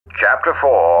Chapter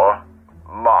 4,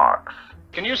 Marx.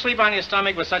 Can you sleep on your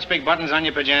stomach with such big buttons on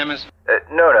your pajamas?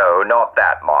 No, not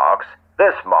that Marx.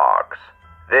 This Marx.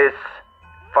 This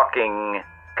fucking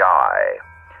guy.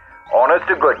 Honest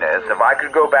to goodness, if I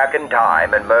could go back in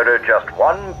time and murder just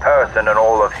one person in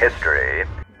all of history,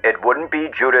 it wouldn't be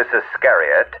Judas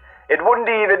Iscariot. It wouldn't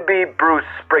even be Bruce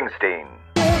Springsteen.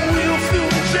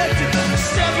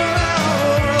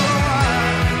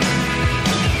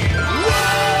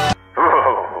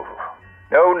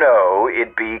 No,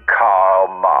 it'd be Karl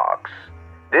Marx.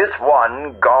 This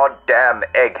one goddamn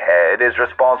egghead is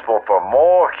responsible for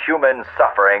more human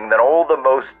suffering than all the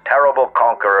most terrible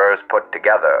conquerors put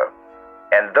together.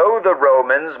 And though the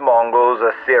Romans, Mongols,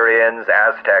 Assyrians,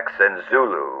 Aztecs, and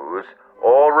Zulus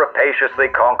all rapaciously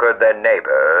conquered their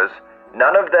neighbors,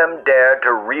 none of them dared to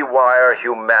rewire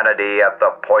humanity at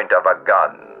the point of a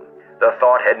gun. The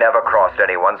thought had never crossed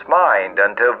anyone's mind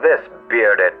until this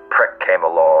bearded prick came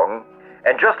along.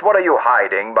 And just what are you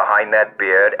hiding behind that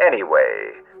beard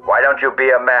anyway? Why don't you be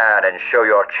a man and show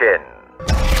your chin?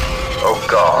 Oh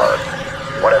God,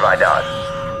 what have I done?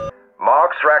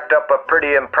 Marx racked up a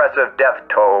pretty impressive death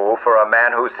toll for a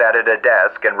man who sat at a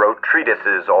desk and wrote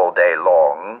treatises all day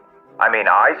long. I mean,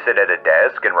 I sit at a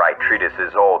desk and write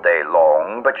treatises all day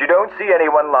long, but you don't see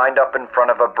anyone lined up in front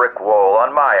of a brick wall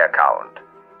on my account.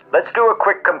 Let's do a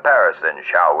quick comparison,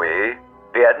 shall we?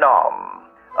 Vietnam.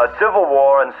 A civil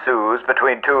war ensues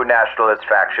between two nationalist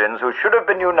factions who should have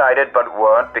been united but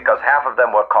weren't because half of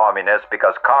them were communists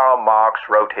because Karl Marx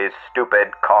wrote his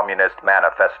stupid Communist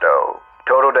Manifesto.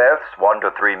 Total deaths, 1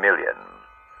 to 3 million.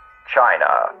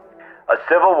 China. A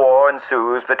civil war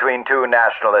ensues between two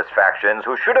nationalist factions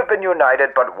who should have been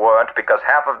united but weren't because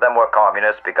half of them were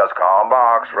communists because Karl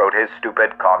Marx wrote his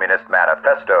stupid Communist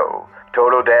Manifesto.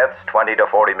 Total deaths, 20 to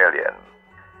 40 million.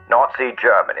 Nazi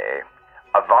Germany.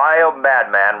 A vile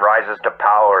madman rises to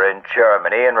power in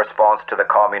Germany in response to the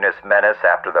communist menace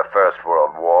after the First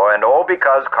World War, and all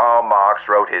because Karl Marx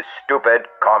wrote his stupid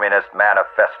Communist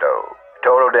Manifesto.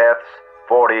 Total deaths,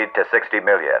 40 to 60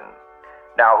 million.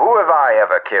 Now, who have I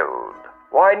ever killed?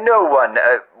 Why, no one,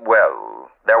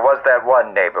 well, there was that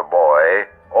one neighbor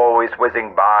boy, always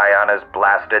whizzing by on his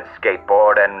blasted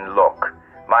skateboard, and look,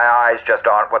 my eyes just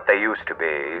aren't what they used to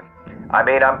be. I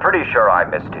mean, I'm pretty sure I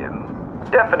missed him.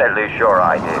 Definitely sure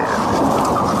I did.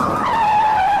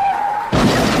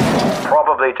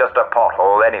 Probably just a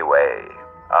pothole anyway.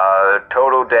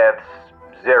 Total deaths,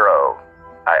 0,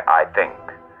 I think.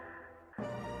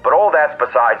 But all that's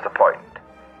besides the point.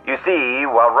 You see,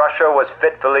 while Russia was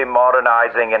fitfully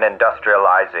modernizing and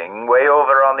industrializing, way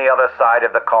over on the other side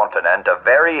of the continent, a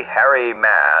very hairy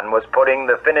man was putting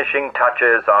the finishing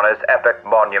touches on his epic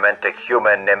monument to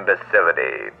human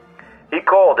imbecility. He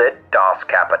called it Das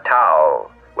Kapital,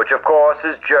 which of course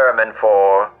is German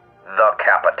for the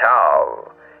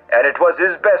capital, and it was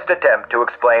his best attempt to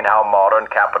explain how modern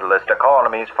capitalist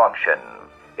economies function.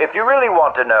 If you really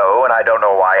want to know, and I don't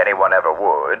know why anyone ever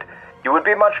would, you would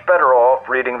be much better off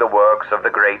reading the works of the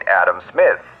great Adam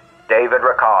Smith, David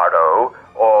Ricardo,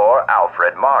 or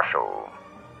Alfred Marshall.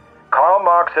 Karl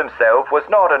Marx himself was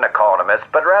not an economist,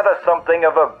 but rather something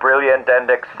of a brilliant and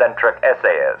eccentric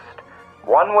essayist.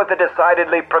 One with a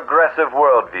decidedly progressive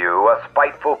worldview, a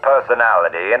spiteful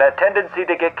personality, and a tendency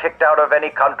to get kicked out of any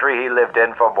country he lived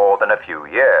in for more than a few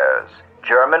years.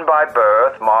 German by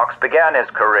birth, Marx began his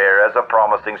career as a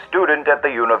promising student at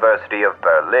the University of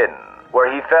Berlin,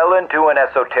 where he fell into an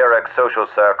esoteric social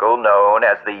circle known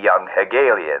as the Young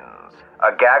Hegelians,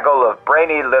 a gaggle of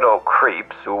brainy little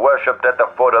creeps who worshipped at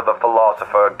the foot of the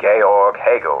philosopher Georg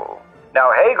Hegel. Now,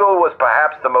 Hegel was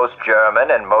perhaps the most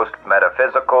German and most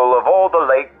metaphysical of all the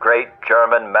late great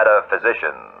German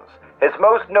metaphysicians. His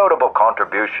most notable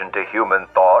contribution to human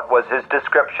thought was his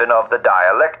description of the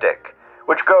dialectic,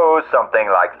 which goes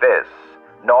something like this.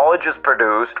 Knowledge is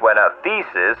produced when a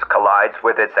thesis collides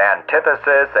with its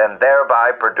antithesis and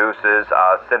thereby produces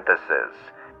a synthesis.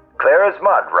 Clear as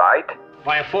mud, right?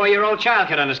 Why, a 4-year-old child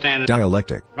can understand it.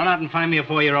 Dialectic. Run out and find me a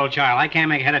 4-year-old child. I can't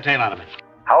make head or tail out of it.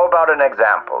 How about an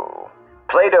example?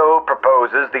 Plato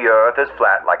proposes the earth is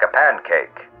flat like a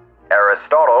pancake.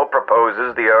 Aristotle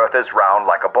proposes the earth is round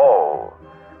like a bowl.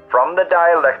 From the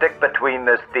dialectic between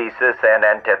this thesis and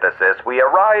antithesis, we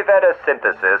arrive at a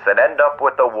synthesis and end up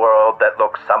with a world that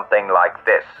looks something like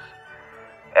this.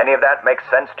 Any of that make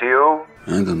sense to you?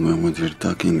 I don't know what you're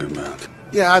talking about.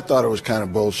 Yeah, I thought it was kind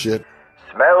of bullshit.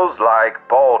 Smells like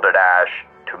balderdash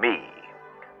to me.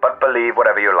 But believe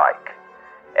whatever you like.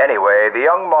 Anyway, the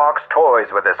young Marx toys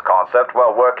with this concept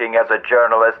while working as a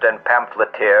journalist and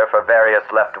pamphleteer for various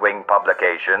left-wing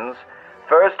publications,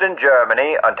 first in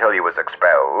Germany until he was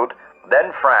expelled,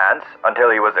 then France until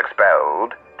he was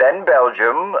expelled, then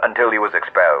Belgium until he was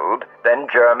expelled, then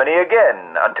Germany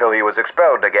again until he was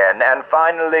expelled again, and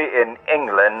finally in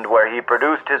England, where he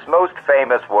produced his most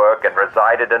famous work and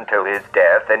resided until his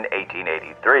death in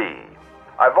 1883.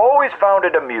 I've always found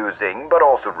it amusing, but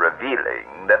also revealing,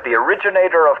 that the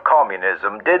originator of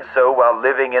communism did so while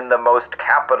living in the most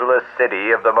capitalist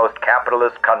city of the most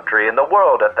capitalist country in the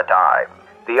world at the time.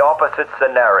 The opposite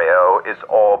scenario is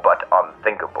all but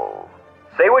unthinkable.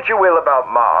 Say what you will about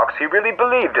Marx, he really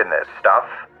believed in this stuff,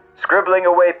 scribbling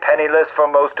away penniless for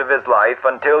most of his life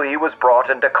until he was brought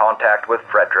into contact with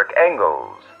Friedrich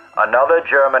Engels, another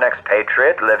German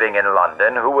expatriate living in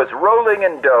London who was rolling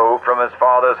in dough from his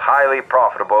father's highly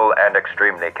profitable and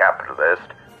extremely capitalist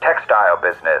textile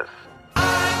business.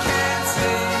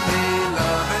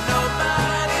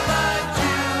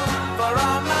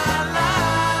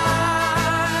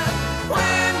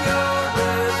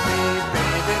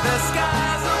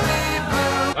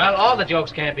 Well, all the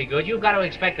jokes can't be good. You've got to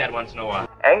expect that once in a while.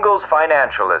 Engels'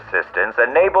 financial assistance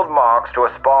enabled Marx to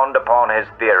expound upon his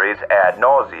theories ad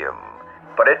nauseum.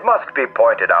 But it must be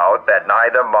pointed out that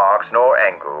neither Marx nor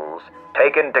Engels,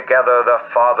 taken together the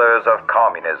fathers of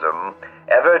communism,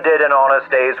 ever did an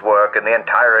honest day's work in the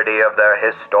entirety of their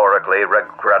historically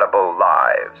regrettable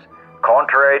lives.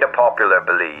 Contrary to popular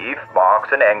belief, Marx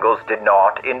and Engels did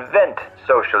not invent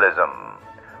socialism.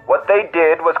 What they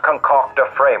did was concoct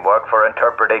a framework for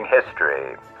interpreting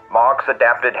history. Marx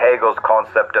adapted Hegel's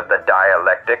concept of the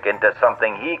dialectic into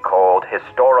something he called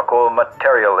historical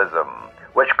materialism,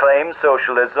 which claimed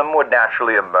socialism would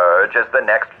naturally emerge as the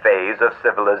next phase of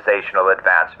civilizational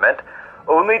advancement,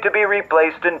 only to be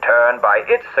replaced in turn by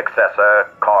its successor,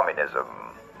 communism.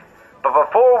 But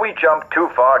before we jump too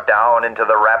far down into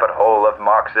the rabbit hole of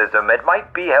Marxism, it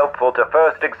might be helpful to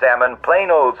first examine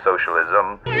plain old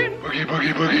socialism, Boogie,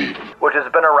 boogie, boogie. which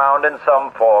has been around in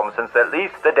some form since at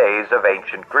least the days of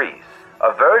ancient Greece.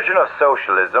 A version of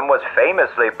socialism was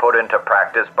famously put into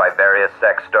practice by various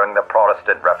sects during the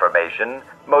Protestant Reformation,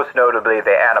 most notably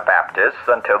the Anabaptists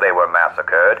until they were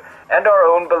massacred, and our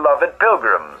own beloved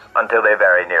Pilgrims until they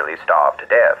very nearly starved to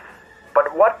death.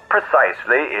 But what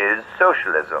precisely is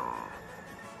socialism?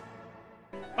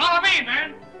 Follow me,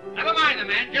 man. Never mind the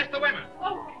men, just the women.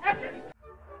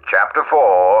 Chapter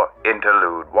 4,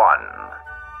 Interlude 1.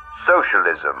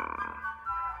 Socialism.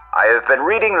 I have been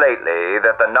reading lately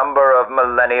that the number of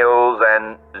millennials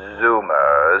and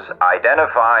Zoomers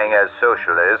identifying as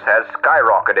socialists has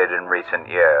skyrocketed in recent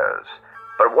years.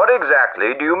 But what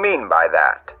exactly do you mean by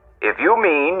that? If you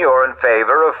mean you're in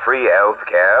favor of free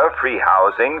healthcare, free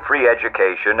housing, free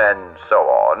education, and so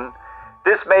on,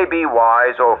 this may be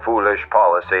wise or foolish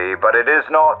policy, but it is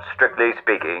not, strictly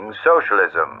speaking,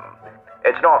 socialism.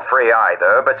 It's not free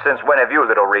either, but since when have you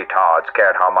little retards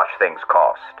cared how much things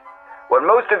cost? What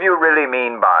most of you really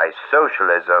mean by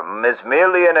socialism is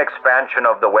merely an expansion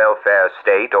of the welfare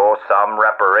state or some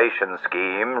reparation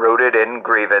scheme rooted in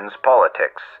grievance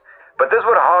politics. But this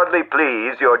would hardly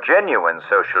please your genuine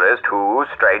socialist who,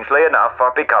 strangely enough,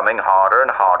 are becoming harder and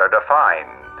harder to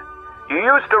find. You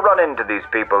used to run into these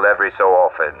people every so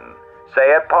often,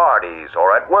 say at parties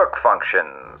or at work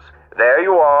functions. There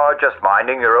you are, just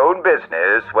minding your own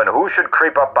business, when who should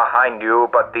creep up behind you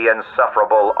but the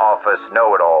insufferable office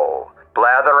know-it-all,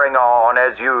 blathering on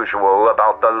as usual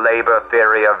about the labor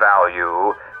theory of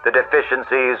value, the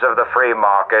deficiencies of the free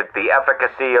market, the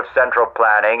efficacy of central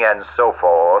planning, and so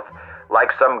forth,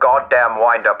 like some goddamn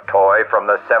wind-up toy from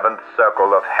the seventh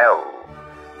circle of hell.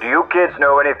 Do you kids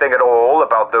know anything at all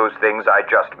about those things I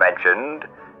just mentioned?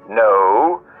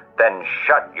 No? Then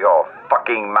shut your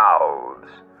fucking mouths.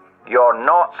 You're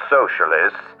not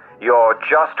socialists, you're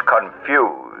just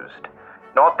confused.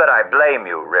 Not that I blame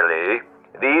you, really.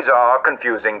 These are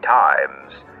confusing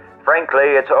times.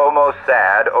 Frankly, it's almost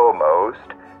sad,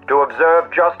 to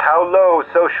observe just how low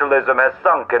socialism has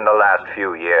sunk in the last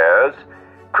few years.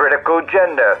 Critical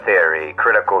gender theory,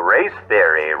 critical race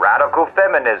theory, radical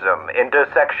feminism,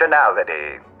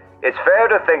 intersectionality. It's fair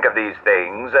to think of these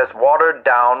things as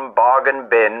watered-down,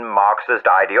 bargain-bin Marxist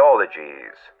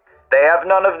ideologies. They have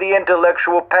none of the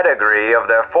intellectual pedigree of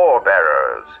their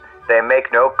forebearers. They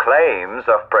make no claims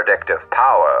of predictive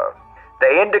power.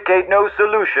 They indicate no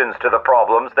solutions to the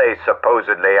problems they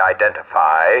supposedly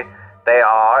identify. They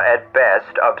are, at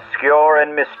best, obscure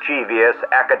and mischievous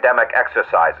academic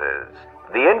exercises,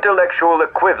 the intellectual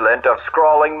equivalent of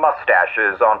scrawling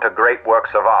mustaches onto great works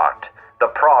of art, the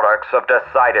products of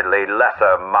decidedly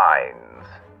lesser minds.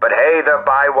 But hey, they're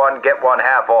buy one, get one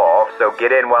half off, so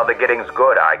get in while the getting's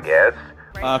good, I guess.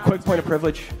 Quick point of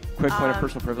privilege. Quick point of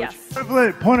personal privilege.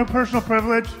 Yes. Point of personal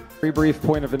privilege. Very brief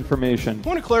point of information.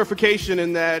 Point of clarification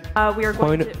in that... we are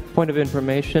going to... Point of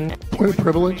information. Point of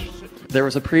privilege. There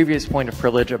was a previous point of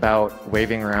privilege about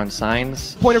waving around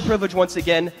signs. Point of privilege once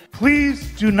again.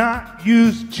 Please do not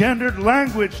use gendered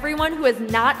language. Everyone who is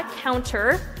not a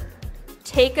counter,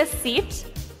 take a seat.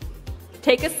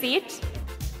 Take a seat.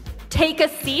 Take a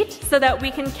seat so that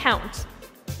we can count.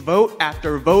 Vote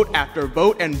after vote after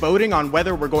vote and voting on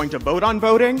whether we're going to vote on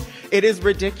voting. It is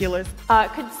ridiculous.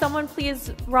 Could someone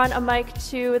please run a mic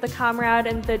to the comrade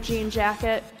in the jean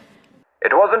jacket?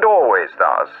 It wasn't always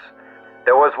thus.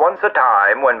 There was once a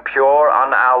time when pure,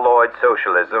 unalloyed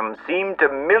socialism seemed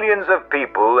to millions of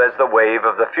people as the wave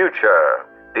of the future,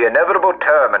 the inevitable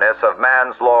terminus of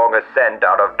man's long ascent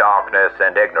out of darkness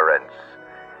and ignorance.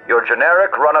 Your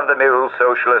generic run-of-the-mill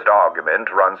socialist argument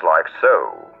runs like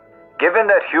so. Given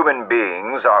that human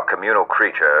beings are communal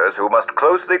creatures who must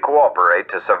closely cooperate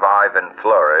to survive and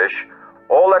flourish,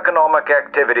 all economic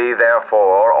activity,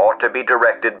 therefore, ought to be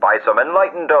directed by some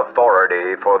enlightened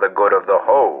authority for the good of the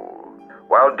whole.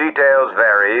 While details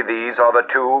vary, these are the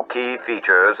two key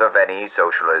features of any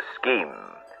socialist scheme: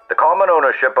 the common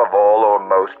ownership of all or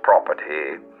most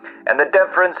property, and the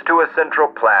deference to a central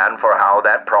plan for how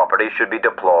that property should be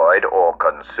deployed or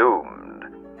consumed.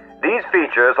 These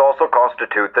features also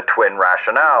constitute the twin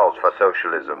rationales for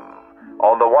socialism.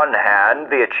 On the one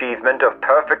hand, the achievement of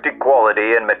perfect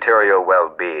equality in material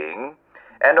well-being,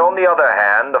 and on the other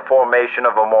hand, the formation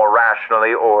of a more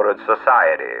rationally ordered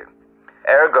society.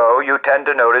 Ergo, you tend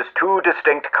to notice two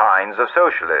distinct kinds of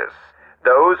socialists: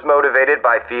 those motivated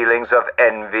by feelings of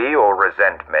envy or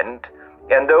resentment,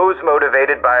 and those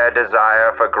motivated by a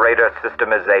desire for greater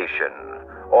systemization,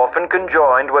 often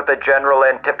conjoined with a general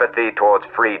antipathy towards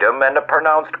freedom and a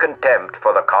pronounced contempt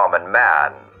for the common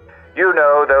man. You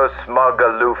know, those smug,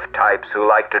 aloof types who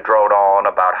like to drone on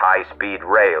about high-speed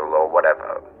rail or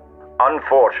whatever.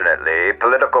 Unfortunately,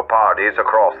 political parties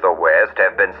across the West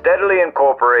have been steadily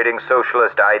incorporating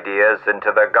socialist ideas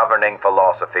into their governing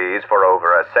philosophies for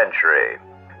over a century.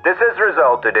 This has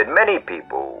resulted in many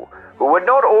people who would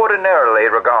not ordinarily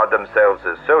regard themselves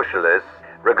as socialists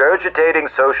regurgitating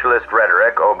socialist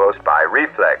rhetoric almost by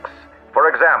reflex. For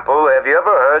example, have you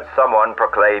ever heard someone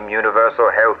proclaim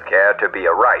universal health care to be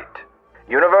a right?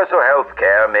 Universal health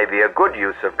care may be a good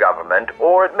use of government,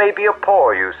 or it may be a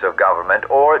poor use of government,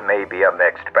 or it may be a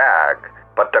mixed bag.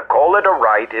 But to call it a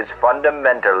right is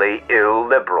fundamentally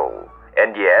illiberal,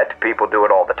 and yet people do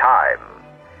it all the time.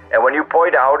 And when you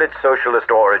point out its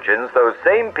socialist origins, those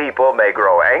same people may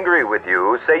grow angry with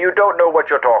you, say you don't know what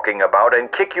you're talking about,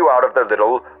 and kick you out of the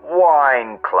little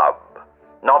wine club.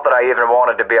 Not that I even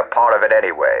wanted to be a part of it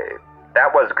anyway.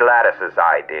 That was Gladys's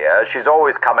idea. She's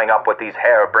always coming up with these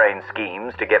harebrained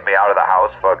schemes to get me out of the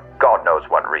house for God knows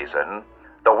what reason.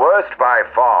 The worst by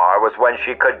far was when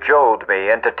she cajoled me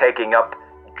into taking up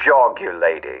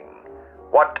jogulating.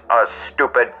 What a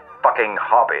stupid fucking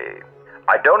hobby.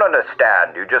 I don't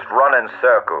understand. You just run in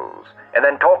circles, and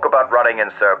then talk about running in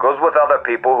circles with other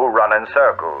people who run in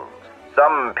circles.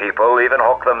 Some people even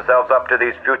hook themselves up to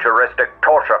these futuristic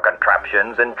torture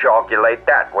contraptions and jogulate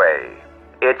that way.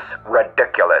 It's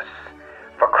ridiculous.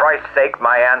 For Christ's sake,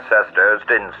 my ancestors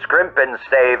didn't scrimp and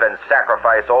save and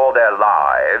sacrifice all their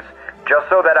lives just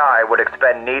so that I would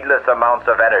expend needless amounts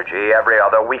of energy every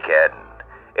other weekend.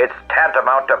 It's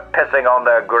tantamount to pissing on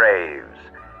their graves.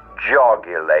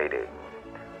 Jogulating.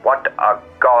 What a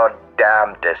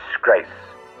goddamn disgrace.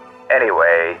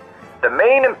 Anyway, the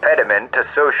main impediment to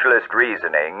socialist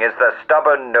reasoning is the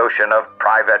stubborn notion of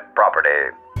private property.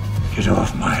 Get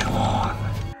off my lawn.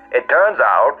 It turns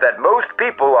out that most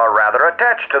people are rather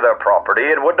attached to their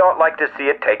property and would not like to see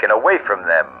it taken away from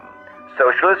them.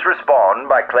 Socialists respond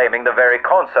by claiming the very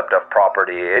concept of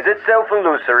property is itself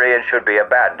illusory and should be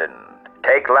abandoned.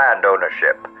 Take land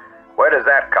ownership. Where does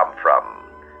that come from?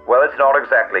 Well, it's not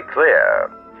exactly clear.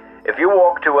 If you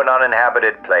walk to an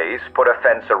uninhabited place, put a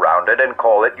fence around it, and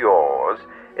call it yours,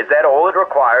 is that all it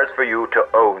requires for you to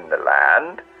own the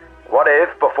land? What if,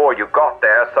 before you got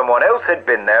there, someone else had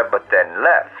been there but then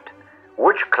left?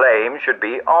 Which claim should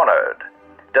be honored?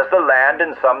 Does the land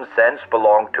in some sense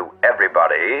belong to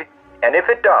everybody? And if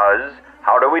it does,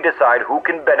 how do we decide who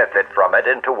can benefit from it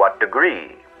and to what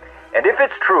degree? And if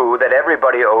it's true that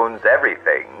everybody owns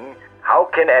everything, how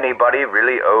can anybody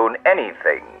really own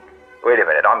anything? Wait a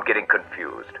minute, I'm getting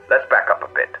confused. Let's back up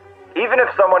a bit. Even if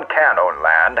someone can own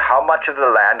land, how much of the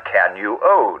land can you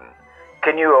own?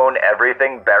 Can you own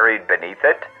everything buried beneath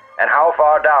it? And how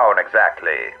far down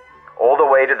exactly? All the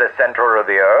way to the center of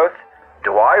the earth?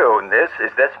 Do I own this? Is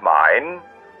this mine?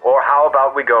 Or how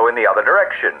about we go in the other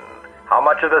direction? How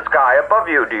much of the sky above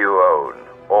you do you own?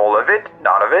 All of it?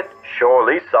 None of it?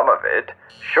 Surely some of it.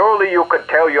 Surely you could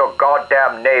tell your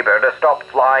goddamn neighbor to stop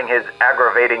flying his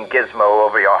aggravating gizmo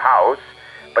over your house,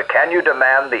 but can you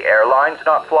demand the airlines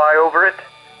not fly over it?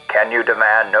 Can you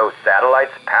demand no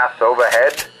satellites pass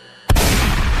overhead?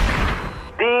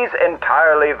 These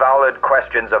entirely valid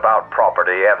questions about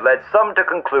property have led some to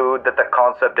conclude that the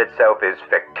concept itself is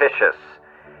fictitious.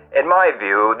 In my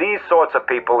view, these sorts of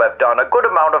people have done a good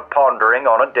amount of pondering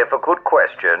on a difficult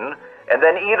question, and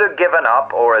then either given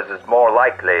up or, as is more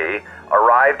likely,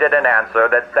 arrived at an answer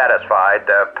that satisfied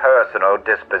their personal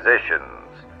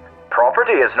dispositions.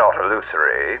 Property is not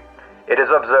illusory. It is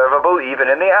observable even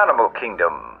in the animal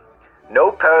kingdom.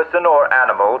 No person or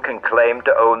animal can claim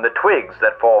to own the twigs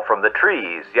that fall from the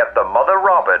trees, yet the mother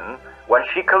robin, when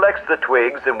she collects the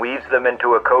twigs and weaves them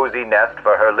into a cozy nest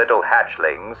for her little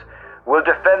hatchlings, will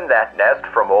defend that nest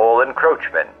from all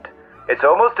encroachment. It's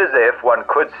almost as if one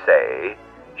could say,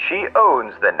 she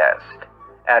owns the nest.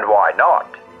 And why not?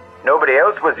 Nobody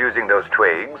else was using those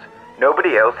twigs.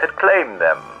 Nobody else had claimed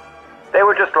them. They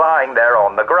were just lying there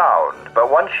on the ground, but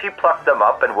once she plucked them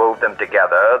up and wove them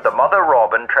together, the mother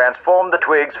robin transformed the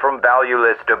twigs from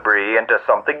valueless debris into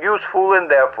something useful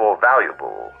and therefore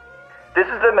valuable. This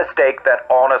is the mistake that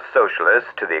honest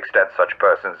socialists, to the extent such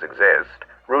persons exist,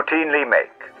 routinely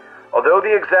make. Although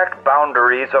the exact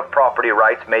boundaries of property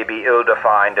rights may be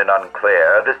ill-defined and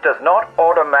unclear, this does not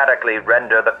automatically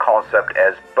render the concept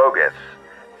as bogus.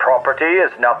 Property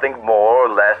is nothing more or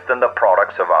less than the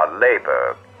products of our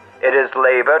labor. It is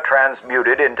labor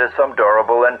transmuted into some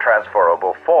durable and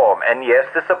transferable form, and yes,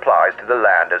 this applies to the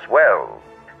land as well.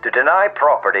 To deny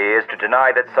property is to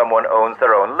deny that someone owns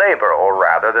their own labor, or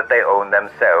rather that they own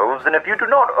themselves, and if you do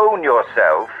not own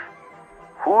yourself,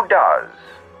 who does?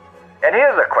 And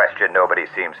here's a question nobody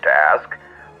seems to ask.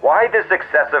 Why this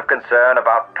excessive concern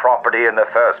about property in the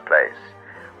first place?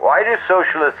 Why do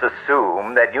socialists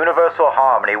assume that universal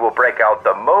harmony will break out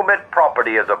the moment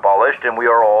property is abolished and we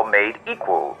are all made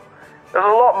equal? There's a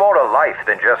lot more to life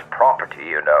than just property,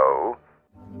 you know.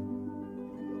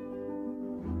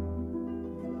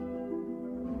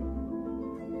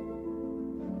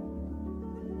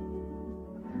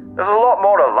 There's a lot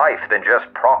more to life than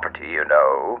just property, you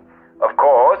know. Of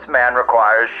course, man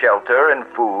requires shelter and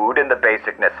food and the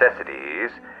basic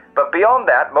necessities, but beyond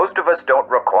that, most of us don't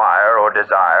require or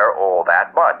desire all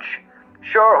that much.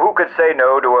 Sure, who could say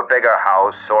no to a bigger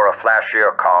house or a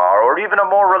flashier car or even a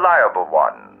more reliable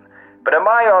one? But in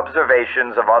my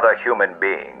observations of other human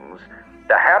beings,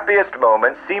 the happiest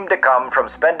moments seem to come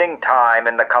from spending time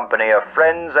in the company of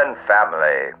friends and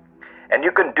family. And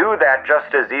you can do that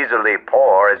just as easily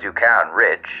poor as you can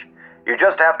rich. You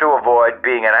just have to avoid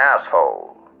being an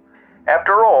asshole.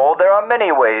 After all, there are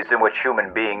many ways in which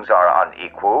human beings are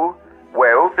unequal.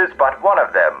 Wealth is but one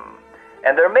of them.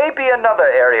 And there may be another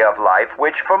area of life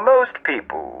which, for most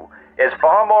people, is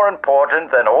far more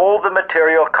important than all the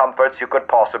material comforts you could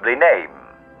possibly name.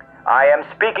 I am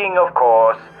speaking, of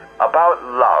course, about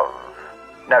love.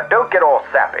 Now, don't get all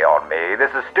sappy on me.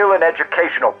 This is still an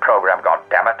educational program,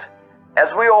 goddammit. As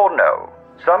we all know,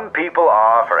 some people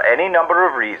are, for any number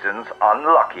of reasons,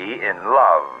 unlucky in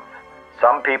love.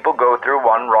 Some people go through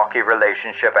one rocky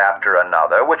relationship after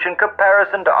another, which in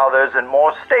comparison to others in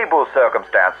more stable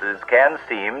circumstances can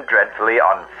seem dreadfully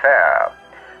unfair.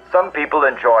 Some people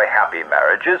enjoy happy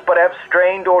marriages, but have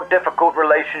strained or difficult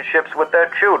relationships with their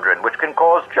children, which can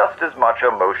cause just as much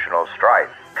emotional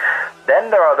strife. Then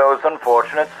there are those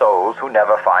unfortunate souls who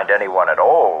never find anyone at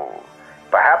all.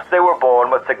 Perhaps they were born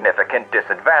with significant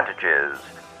disadvantages,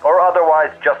 or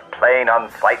otherwise just plain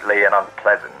unsightly and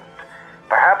unpleasant.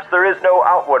 Perhaps there is no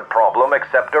outward problem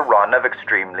except a run of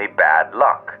extremely bad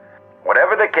luck.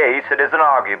 Whatever the case, it is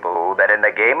inarguable that in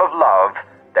the game of love,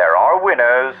 there are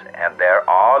winners and there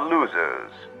are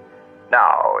losers.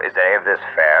 Now, is any of this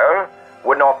fair?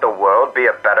 Would not the world be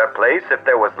a better place if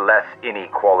there was less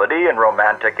inequality in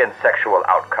romantic and sexual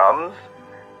outcomes?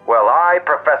 Well, I,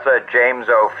 Professor James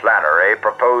O. Flannery,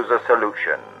 propose a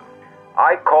solution.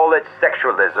 I call it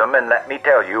sexualism, and let me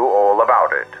tell you all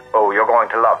about it. Oh, you're going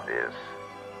to love this.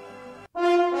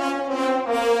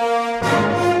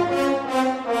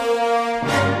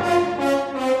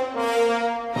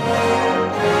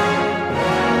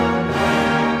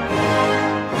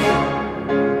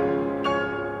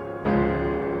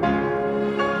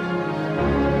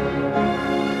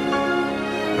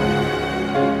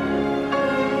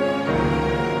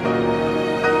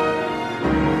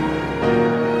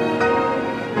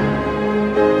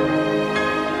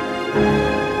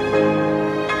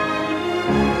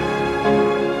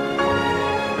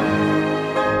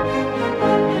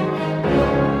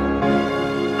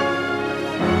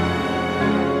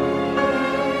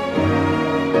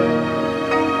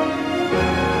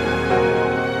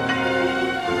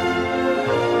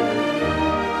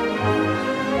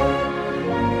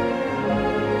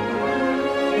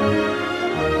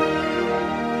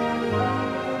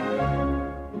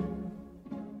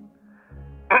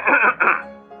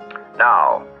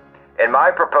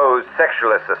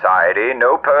 homosexualist society,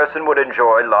 no person would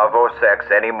enjoy love or sex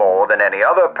any more than any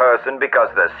other person because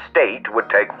the state would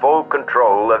take full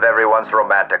control of everyone's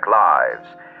romantic lives.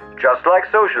 Just like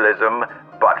socialism,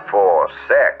 but for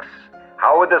sex.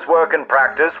 How would this work in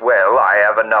practice? Well, I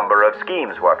have a number of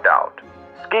schemes worked out.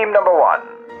 Scheme number 1.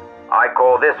 I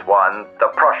call this one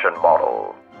the Prussian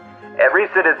model. Every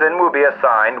citizen will be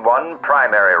assigned one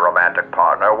primary romantic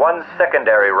partner, one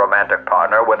secondary romantic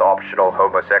partner with optional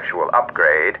homosexual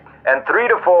upgrade, and 3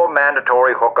 to 4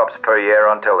 mandatory hookups per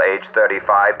year until age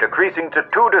 35, decreasing to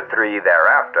 2 to 3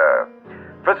 thereafter.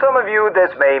 For some of you,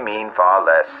 this may mean far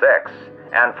less sex,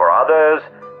 and for others,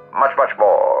 much, much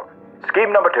more.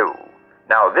 Scheme number 2.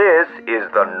 Now this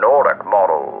is the Nordic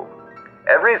model.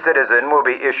 Every citizen will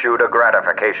be issued a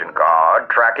gratification card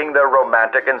tracking their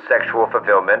romantic and sexual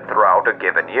fulfillment throughout a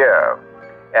given year.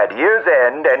 At year's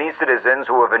end, any citizens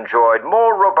who have enjoyed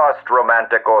more robust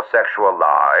romantic or sexual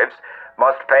lives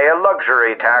must pay a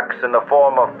luxury tax in the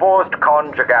form of forced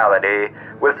conjugality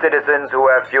with citizens who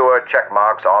have fewer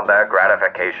checkmarks on their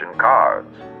gratification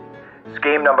cards.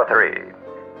 Scheme number 3.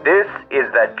 This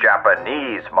is the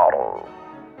Japanese model.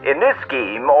 In this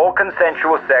scheme, all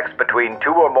consensual sex between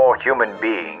 2 or more human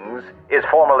beings is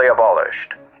formally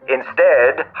abolished.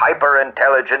 Instead,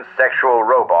 hyper-intelligent sexual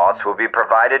robots will be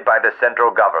provided by the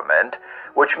central government,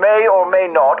 which may or may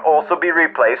not also be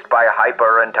replaced by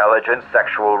hyper-intelligent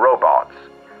sexual robots.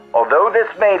 Although this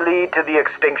may lead to the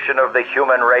extinction of the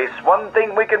human race, one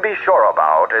thing we can be sure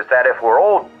about is that if we're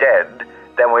all dead,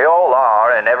 then we all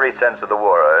are, in every sense of the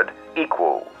word,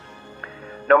 equal.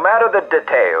 No matter the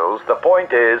details, the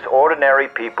point is ordinary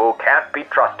people can't be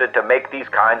trusted to make these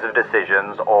kinds of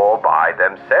decisions all by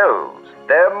themselves.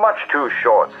 They're much too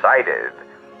short-sighted.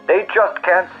 They just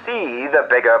can't see the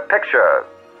bigger picture.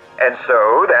 And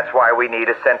so that's why we need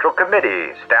a central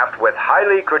committee staffed with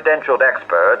highly credentialed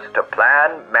experts to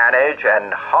plan, manage,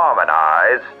 and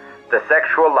harmonize the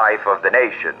sexual life of the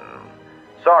nation.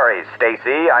 Sorry,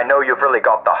 Stacy, I know you've really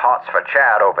got the hots for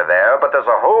Chad over there, but there's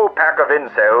a whole pack of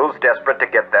incels desperate to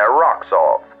get their rocks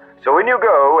off. So when you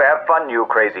go, have fun, you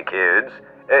crazy kids.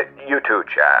 You too,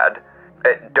 Chad.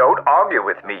 Don't argue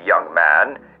with me, young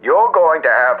man. You're going to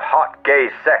have hot gay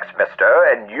sex, mister,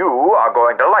 and you are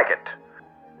going to like it.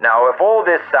 Now, if all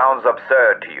this sounds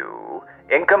absurd to you,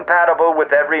 incompatible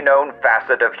with every known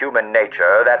facet of human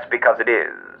nature, that's because it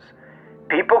is.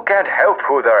 People can't help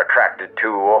who they're attracted to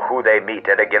or who they meet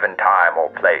at a given time or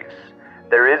place.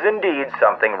 There is indeed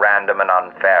something random and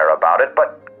unfair about it,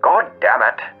 but god damn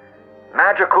it,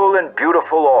 magical and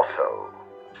beautiful also.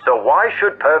 So why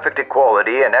should perfect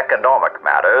equality in economic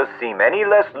matters seem any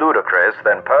less ludicrous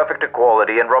than perfect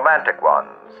equality in romantic ones?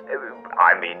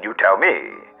 I mean, you tell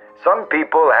me. Some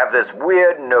people have this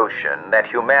weird notion that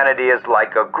humanity is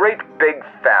like a great big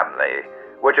family,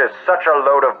 which is such a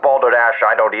load of balderdash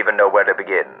I don't even know where to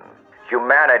begin.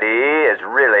 Humanity is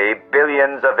really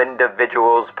billions of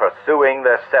individuals pursuing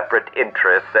their separate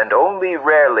interests and only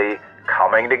rarely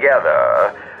coming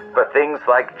together for things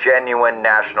like genuine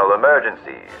national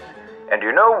emergencies. And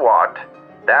you know what?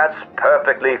 That's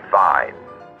perfectly fine.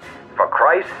 For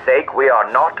Christ's sake, we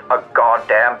are not a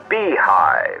goddamn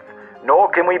beehive.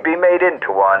 Nor can we be made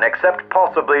into one, except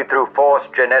possibly through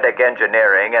forced genetic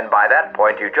engineering, and by that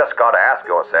point you just gotta ask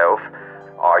yourself,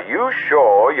 are you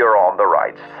sure you're on the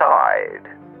right side?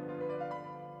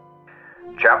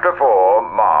 Chapter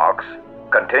 4, Marx,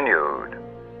 continued.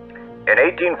 In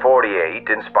 1848,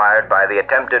 inspired by the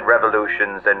attempted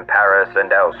revolutions in Paris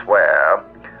and elsewhere,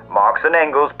 Marx and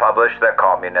Engels published their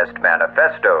Communist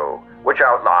Manifesto, which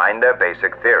outlined their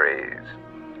basic theories.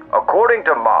 According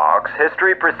to Marx,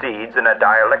 history proceeds in a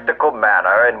dialectical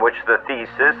manner in which the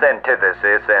thesis,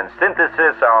 antithesis, and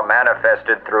synthesis are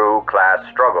manifested through class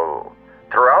struggle.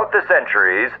 Throughout the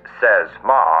centuries, says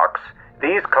Marx,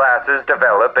 these classes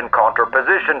develop in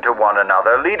contraposition to one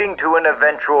another, leading to an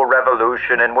eventual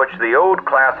revolution in which the old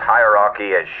class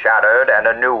hierarchy is shattered and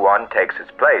a new one takes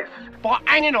its place. By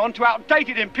hanging on to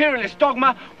outdated imperialist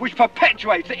dogma which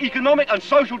perpetuates the economic and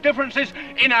social differences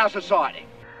in our society.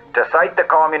 To cite the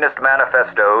Communist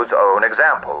Manifesto's own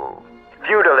example,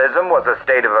 feudalism was a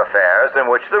state of affairs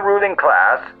in which the ruling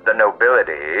class, the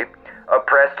nobility,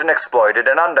 oppressed and exploited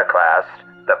an underclass,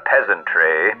 the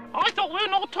peasantry. I thought we were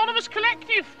an autonomous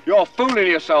collective. You're fooling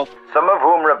yourself. Some of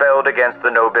whom rebelled against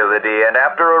the nobility and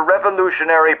after a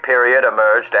revolutionary period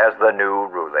emerged as the new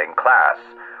ruling class,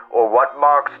 or what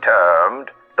Marx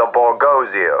termed the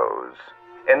bourgeoisios.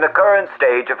 In the current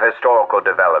stage of historical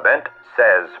development,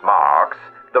 says Marx,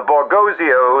 the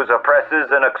bourgeoisios oppresses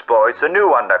and exploits a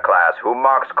new underclass whom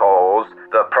Marx calls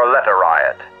the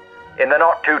proletariat. In the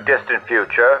not-too-distant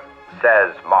future,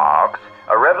 says Marx,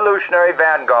 A revolutionary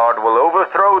vanguard will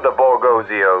overthrow the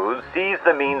bourgeoisios, seize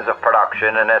the means of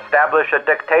production, and establish a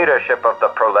dictatorship of the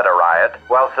proletariat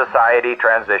while society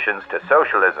transitions to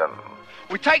socialism.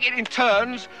 We take it in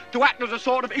turns to act as a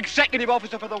sort of executive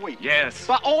officer for the week. Yes.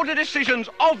 But all the decisions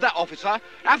of that officer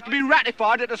have to be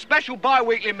ratified at a special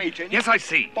bi-weekly meeting. Yes, I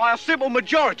see. By a simple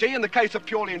majority in the case of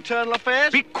purely internal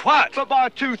affairs. Be quiet. But by a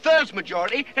 2/3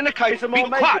 majority in the case of Be more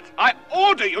major... quiet. I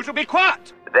order you to be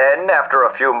quiet. Then, after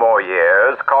a few more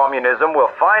years, communism will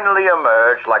finally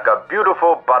emerge like a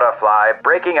beautiful butterfly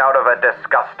breaking out of a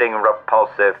disgusting,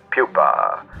 repulsive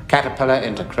pupa. Caterpillar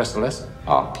into chrysalis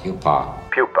or pupa?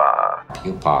 Pupa.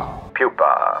 Pupa.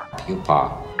 Pupa.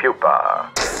 Pupa. Pupa.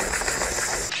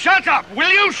 Shut up! Will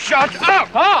you shut up?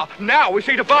 Ah, now we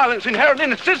see the violence inherent in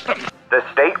the system. The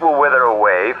state will wither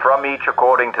away, from each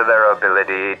according to their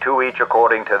ability, to each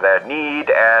according to their need,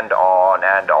 and on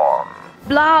and on.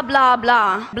 Blah, blah,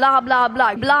 blah. Blah, blah,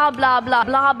 blah. Blah, blah, blah.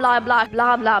 Blah, blah, blah.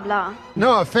 Blah, blah, blah.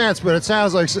 No offense, but it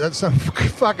sounds like some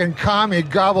fucking commie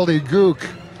gobbledygook.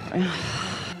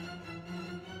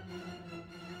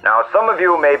 Now, some of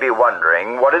you may be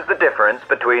wondering, what is the difference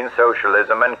between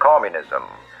socialism and communism?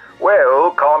 Well,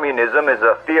 communism is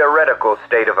a theoretical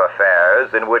state of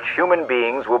affairs in which human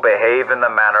beings will behave in the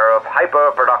manner of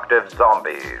hyper-productive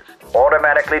zombies,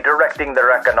 automatically directing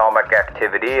their economic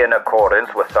activity in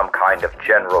accordance with some kind of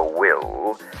general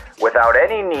will, without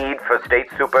any need for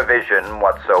state supervision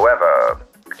whatsoever.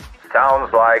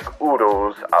 Sounds like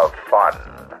oodles of fun.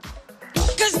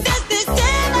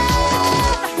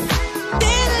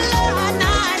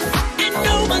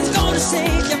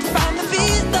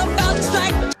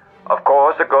 Of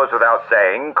course, it goes without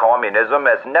saying, communism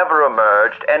has never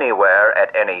emerged anywhere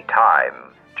at any time.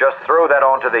 Just throw that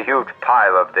onto the huge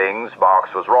pile of things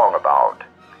Marx was wrong about.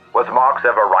 Was Marx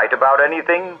ever right about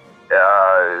anything?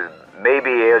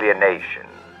 Maybe alienation.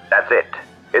 That's it.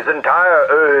 His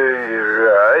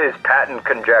entire is patent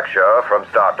conjecture from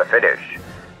start to finish.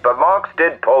 But Marx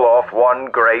did pull off one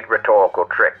great rhetorical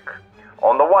trick.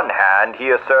 On the one hand,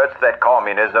 he asserts that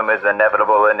communism is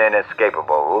inevitable and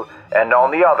inescapable, and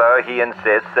on the other, he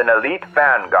insists an elite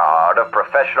vanguard of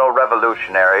professional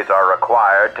revolutionaries are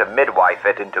required to midwife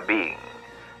it into being.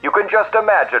 You can just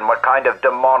imagine what kind of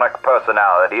demonic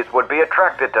personalities would be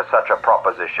attracted to such a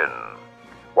proposition.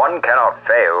 One cannot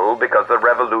fail because the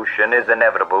revolution is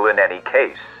inevitable in any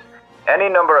case. Any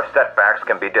number of setbacks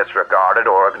can be disregarded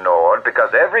or ignored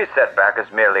because every setback is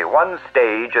merely one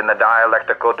stage in the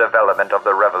dialectical development of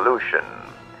the revolution.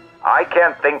 I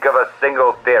can't think of a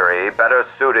single theory better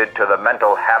suited to the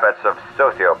mental habits of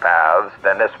sociopaths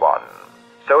than this one.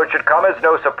 So it should come as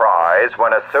no surprise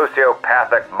when a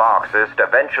sociopathic Marxist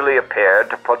eventually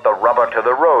appeared to put the rubber to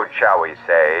the road, shall we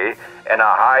say, in a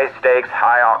high-stakes,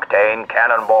 high-octane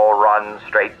cannonball run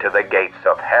straight to the gates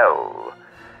of hell.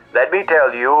 Let me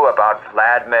tell you about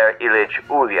Vladimir Ilyich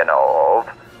Ulyanov.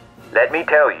 Let me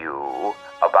tell you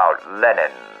about Lenin.